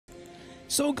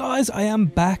So guys, I am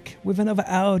back with another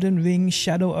Elden Ring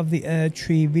Shadow of the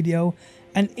Erdtree video,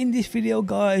 and in this video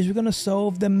guys we're going to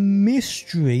solve the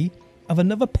mystery of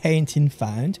another painting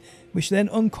found, which then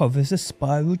uncovers the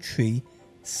Spiraltree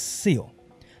Seal.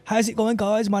 How's it going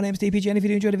guys? My name is DPG, and if you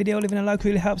do enjoy the video, leaving a like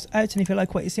really helps out, and if you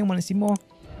like what you see and want to see more,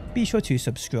 be sure to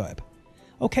subscribe.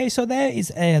 Okay, so there is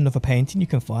another painting you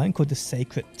can find called the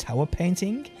Sacred Tower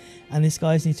painting, and this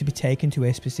guys needs to be taken to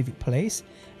a specific place,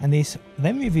 and this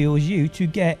then reveals you to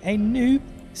get a new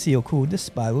seal called the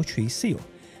Spiraltree Seal.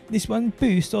 This one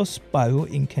boosts those spiral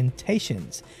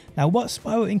incantations. Now what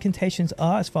spiral incantations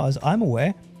are, as far as I'm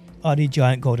aware, are the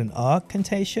giant golden arc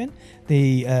incantation,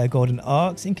 the golden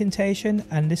arcs incantation,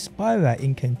 and the spiral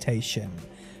incantation.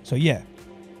 So yeah,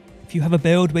 if you have a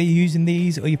build where you're using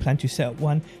these or you plan to set up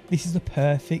one, this is the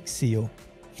perfect seal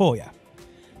for you.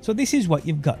 So this is what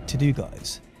you've got to do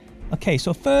guys. Okay,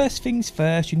 so first things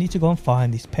first, you need to go and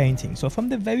find this painting. So from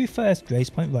the very first grace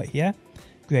point right here,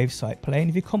 gravesite plane,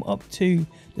 if you come up to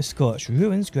the Scorched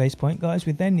Ruins grace point guys,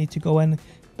 we then need to go and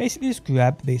basically just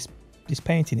grab this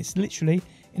painting. It's literally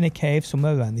in a cave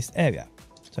somewhere around this area.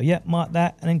 So yeah, mark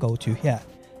that and then go to here.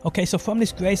 Okay, so from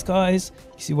this grace guys,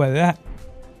 you see where we're at.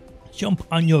 Jump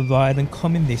on your ride and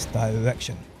come in this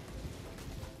direction.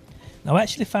 Now I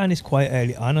actually found this quite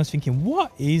early on. I was thinking,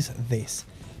 what is this?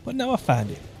 But now I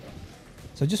found it.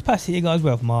 So just past here guys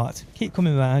where I've marked, keep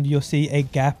coming around, you'll see a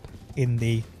gap in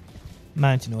the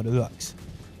mountain or the rocks.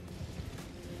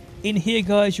 In here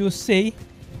guys, you'll see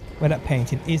where that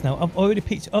painting is. Now I've already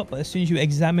picked it up, but as soon as you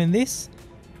examine this,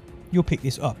 you'll pick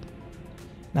this up.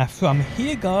 Now from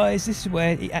here guys, this is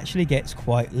where it actually gets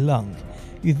quite long.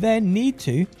 You then need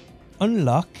to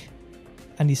unlock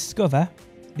and discover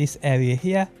this area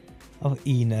here of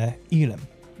Enir Ilim.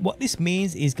 What this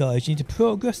means is guys, you need to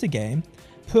progress the game,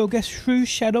 progress through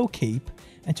Shadow Keep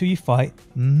until you fight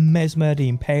Mesmer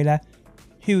the Impaler,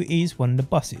 who is one of the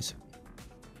bosses.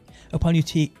 Upon you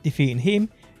defeating him,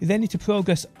 you then need to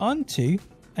progress onto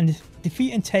and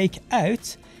defeat and take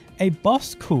out a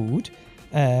boss called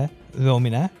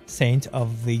Romina, Saint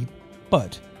of the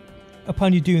Bud.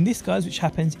 Upon you doing this guys, which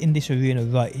happens in this arena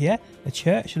right here, the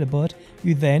Church of the Bud,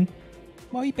 you then,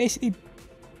 well, you basically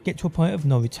get to a point of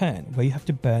no return where you have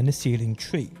to burn the sealing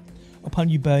tree. Upon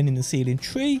you burning the sealing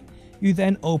tree, you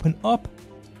then open up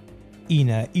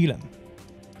Enir Ilim,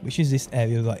 which is this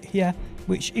area right here,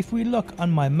 which if we look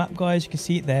on my map guys, you can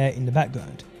see it there in the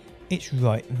background. It's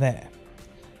right there.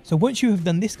 So once you have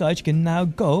done this guys, you can now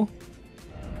go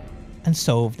and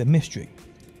solve the mystery.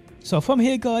 So from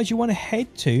here guys, you want to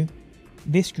head to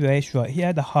this grace right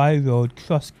here, the High Road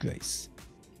Cross Grace.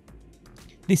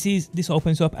 This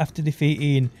opens up after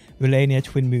defeating Relania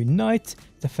Twin Moon Knight,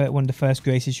 one of the first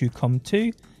graces you come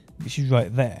to, which is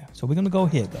right there. So we're going to go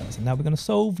here guys, and now we're going to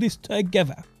solve this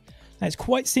together. Now it's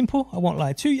quite simple, I won't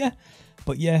lie to you,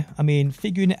 but yeah, I mean,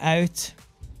 figuring it out,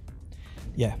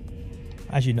 yeah,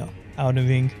 as you know, Elden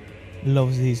Ring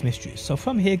loves these mysteries. So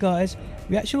from here guys,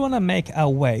 we actually want to make our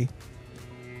way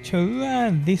to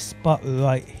around this spot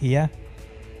right here,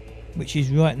 which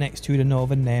is right next to the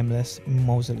Northern Nameless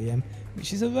Mausoleum,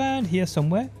 which is around here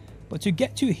somewhere. But to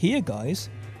get to here guys,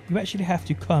 you actually have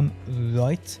to come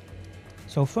right.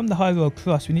 So from the High Road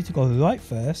Cross, we need to go right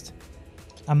first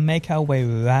and make our way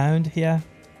around here.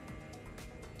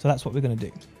 So that's what we're going to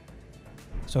do.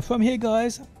 So from here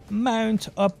guys, mount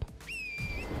up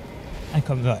and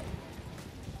come right,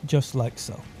 just like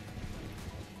so.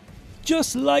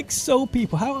 Just like so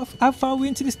people. How far are we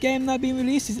into this game now being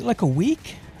released? Is it like a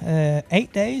week?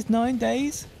 8 days? 9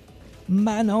 days?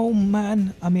 Man, oh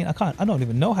man. I mean, I don't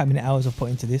even know how many hours I've put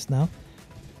into this now.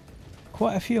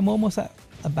 Quite a few. I'm almost at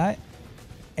about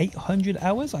 800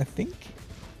 hours, I think.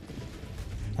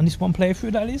 On this one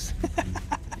playthrough, that is.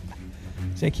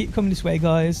 So keep coming this way,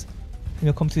 guys.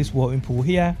 You'll come to this watering pool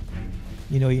here.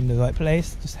 You know you're in the right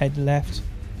place. Just head left.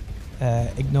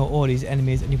 Ignore all these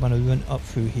enemies, and you want to run up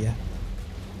through here.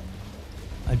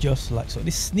 And just like so.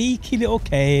 This sneaky little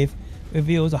cave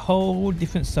reveals a whole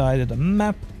different side of the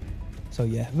map. So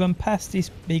yeah, run past this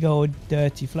big old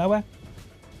dirty flower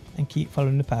and keep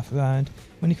following the path around.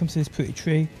 When you come to this pretty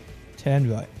tree, turn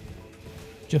right,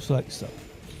 just like so,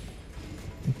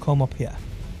 and come up here,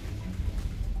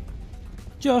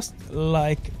 just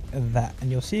like that.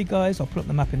 And you'll see guys, I'll put up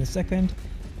the map in a second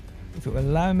if it will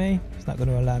allow me. It's not going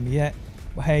to allow me yet,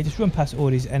 but hey, just run past all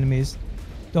these enemies.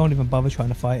 Don't even bother trying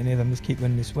to fight any of them, just keep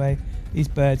running this way. These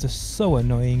birds are so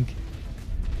annoying.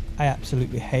 I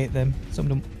absolutely hate them. Some of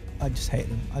them, I just hate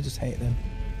them. I just hate them.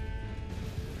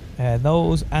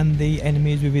 Those and the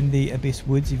enemies within the Abyss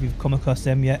Woods, if you've come across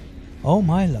them yet, oh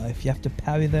my life, you have to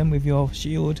parry them with your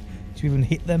shield to even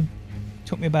hit them.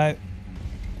 Took me about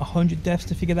 100 deaths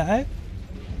to figure that out.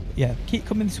 Yeah, keep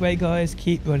coming this way, guys.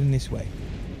 Keep running this way.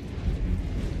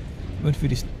 Run through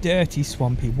this dirty,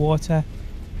 swampy water.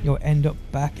 You'll end up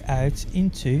back out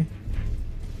into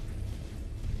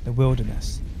the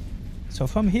wilderness. So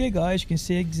from here, guys, you can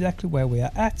see exactly where we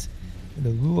are at.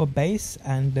 The rural base,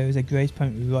 and there is a grace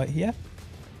point right here,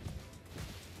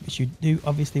 which you do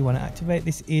obviously want to activate.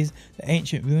 This is the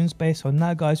ancient ruins base. So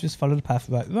now, guys, just follow the path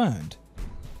right round.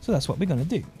 So that's what we're going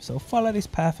to do. So follow this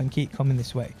path and keep coming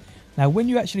this way. Now, when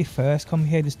you actually first come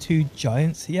here, there's two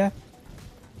giants here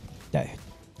that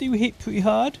do hit pretty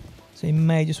hard. So you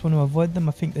may just want to avoid them.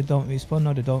 I think they don't respawn.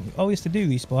 No, they don't. Oh, yes, they do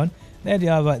respawn. There they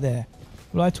are right there.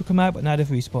 Well, I took them out, but now they've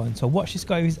respawned. So watch this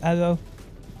guy with his arrow.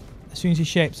 As soon as he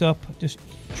shapes up, just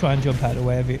try and jump out of the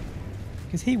way of it.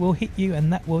 Because he will hit you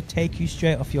and that will take you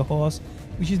straight off your horse,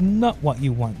 which is not what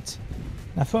you want.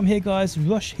 Now from here, guys,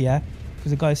 rush here,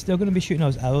 because the guy's still going to be shooting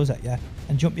those arrows at you,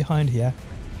 and jump behind here.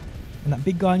 And that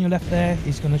big guy on your left there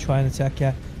is going to try and attack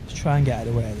you. Just try and get out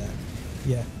of the way of that.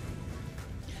 Yeah.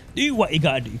 Do what you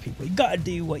gotta do, people. You gotta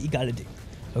do what you gotta do.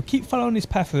 So keep following this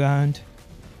path around.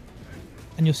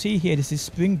 And you'll see here, this is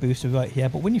spring booster right here.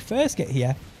 But when you first get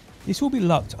here, this will be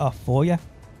locked off for you.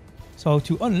 So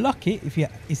to unlock it, if it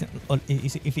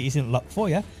isn't locked for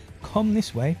you, come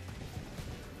this way.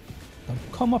 So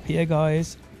come up here,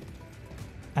 guys.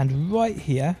 And right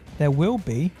here, there will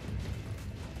be,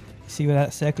 see where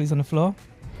that circle is on the floor?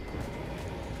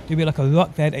 There'll be like a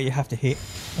rock there that you have to hit.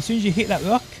 As soon as you hit that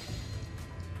rock,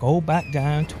 go back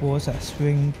down towards that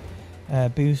spring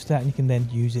booster, and you can then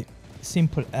use it.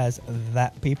 Simple as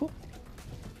that, people.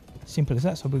 Simple as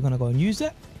that. So we're going to go and use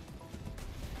it.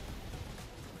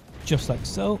 Just like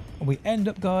so. And we end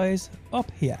up, guys,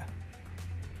 up here.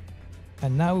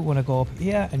 And now we want to go up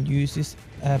here and use this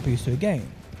booster again.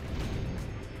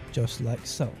 Just like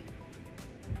so.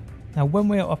 Now when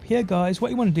we're up here, guys, what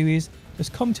you want to do is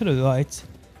just come to the right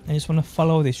and just want to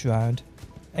follow this round.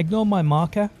 Ignore my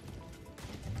marker.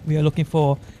 We are looking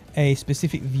for a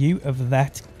specific view of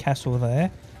that castle there.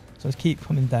 So let's keep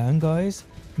coming down, guys.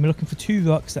 And we're looking for two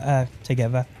rocks that are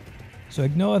together. So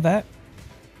ignore that.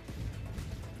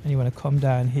 And you want to come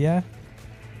down here.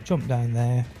 Jump down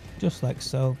there. Just like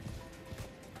so.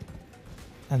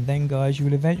 And then, guys, you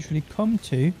will eventually come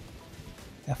to,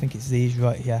 I think it's these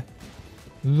right here.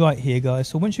 Right here, guys.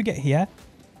 So once you get here,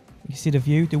 you see the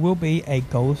view. There will be a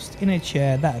ghost in a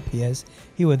chair that appears.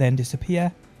 He will then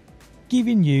disappear,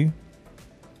 giving you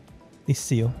this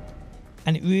seal.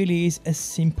 And it really is as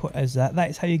simple as that. That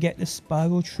is how you get the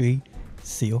Spiraltree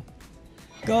Seal.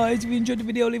 Guys, if you enjoyed the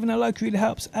video, leaving a like really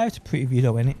helps out. A pretty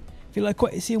video, innit? If you like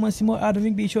what you see and want to see more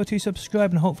Elden, be sure to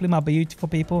subscribe. And hopefully, my beautiful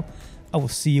people, I will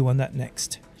see you on that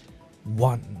next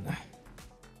one.